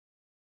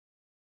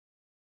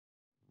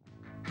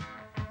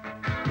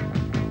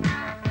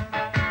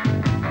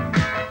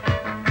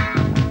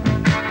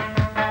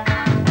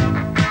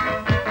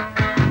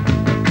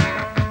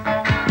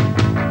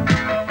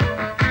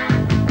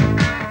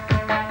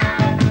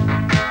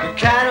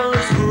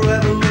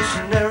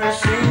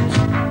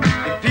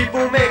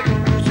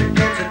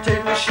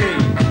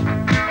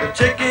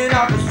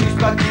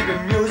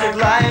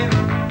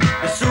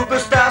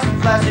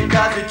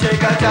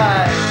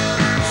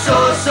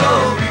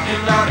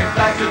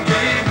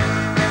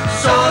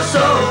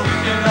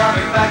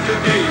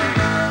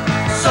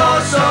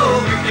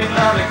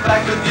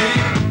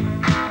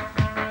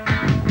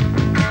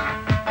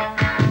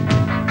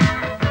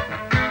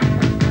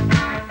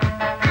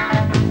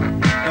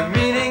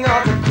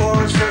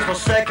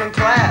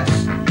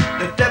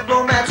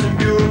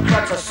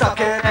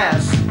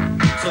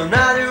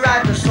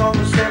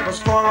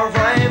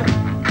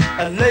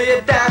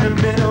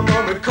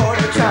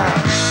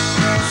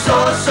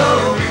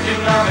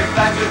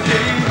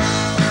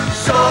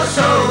So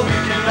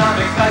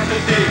economic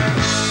factor D.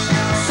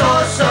 So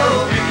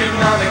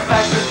economic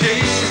factor D.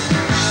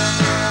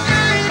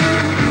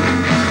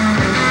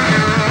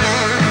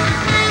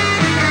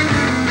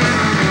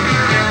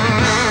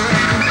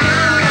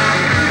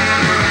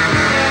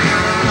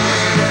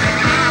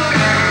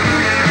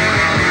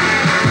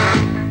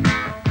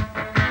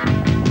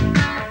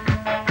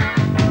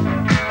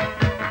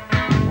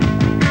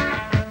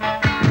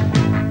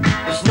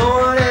 There's no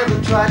one ever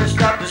tried to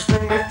stop this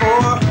thing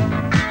before,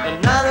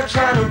 and now they're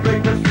trying to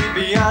break the feet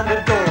beyond the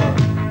door.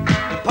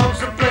 The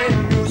pumps are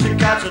playing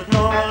music out at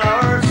normal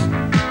hours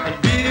and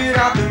beating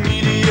out the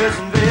medias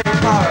and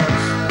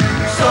vampires.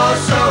 So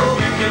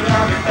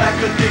economic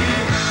factor D.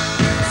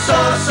 So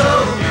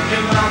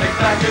economic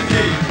factor D.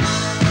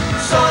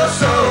 So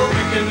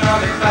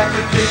economic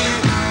factor D.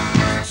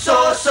 So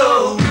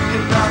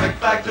economic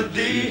factor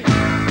D.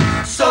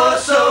 So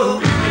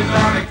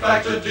economic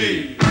factor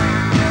D.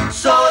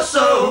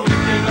 So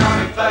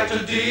economic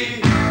factor D.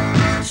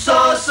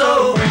 So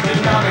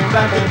economic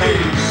factor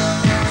D.